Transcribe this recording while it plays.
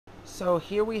So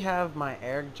here we have my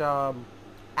AIRGJOB,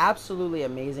 absolutely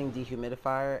amazing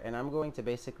dehumidifier, and I'm going to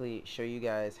basically show you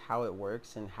guys how it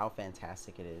works and how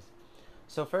fantastic it is.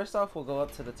 So first off, we'll go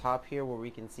up to the top here where we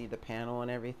can see the panel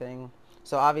and everything.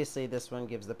 So obviously this one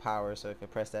gives the power, so if I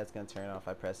press that, it's going to turn it off. If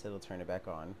I press it, it'll turn it back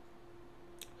on.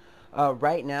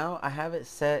 Right now, I have it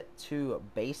set to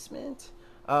basement,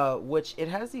 which it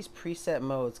has these preset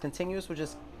modes. Continuous will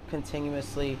just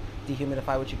continuously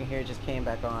dehumidify, which you can hear it just came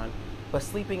back on. But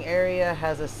sleeping area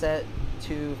has a set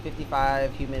to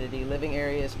 55 humidity. Living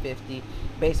area is 50.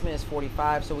 Basement is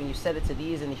 45. So when you set it to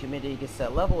these and the humidity gets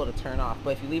set level, it'll turn off. But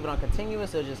if you leave it on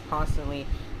continuous, it'll just constantly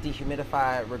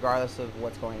dehumidify regardless of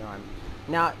what's going on.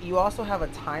 Now, you also have a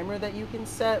timer that you can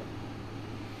set.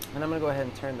 And I'm going to go ahead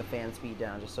and turn the fan speed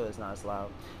down just so it's not as loud.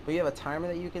 But you have a timer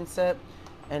that you can set.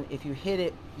 And if you hit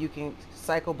it, you can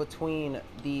cycle between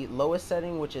the lowest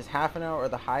setting, which is half an hour, or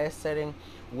the highest setting,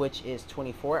 which is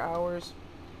 24 hours.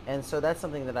 And so that's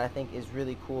something that I think is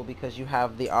really cool because you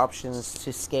have the options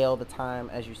to scale the time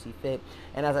as you see fit.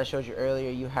 And as I showed you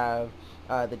earlier, you have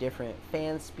the different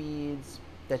fan speeds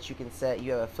that you can set.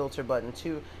 You have a filter button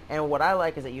too, and what I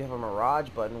like is that you have a mirage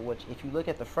button, which if you look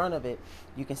at the front of it,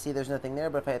 you can see there's nothing there,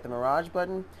 but if I hit the mirage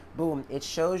button, boom, it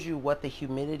shows you what the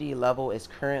humidity level is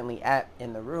currently at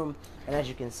in the room. And as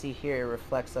you can see here, it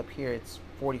reflects up here, it's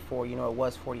 44, you know, it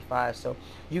was 45, so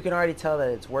you can already tell that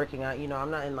it's working out. You know,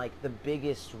 I'm not in like the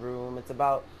biggest room. It's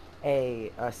about a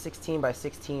 16 by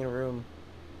 16 room,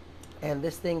 and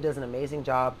this thing does an amazing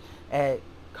job at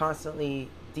constantly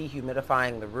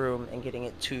dehumidifying the room and getting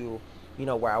it to, you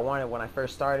know, where I wanted. When I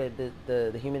first started,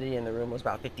 the humidity in the room was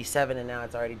about 57, and now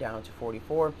it's already down to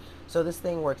 44. So this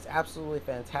thing works absolutely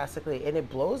fantastically, and it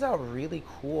blows out really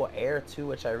cool air too,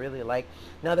 which I really like.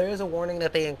 Now there is a warning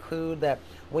that they include that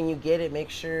when you get it, make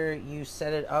sure you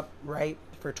set it up right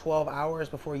for 12 hours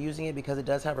before using it, because it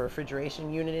does have a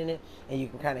refrigeration unit in it, and you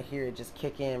can kind of hear it just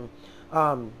kick in.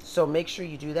 So make sure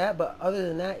you do that. But other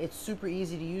than that, it's super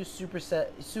easy to use,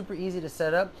 super easy to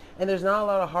set up, and there's not a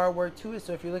lot of hard work to it.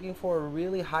 So if you're looking for a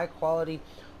really high quality,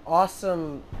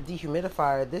 awesome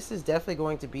dehumidifier, this is definitely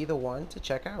going to be the one to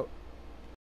check out.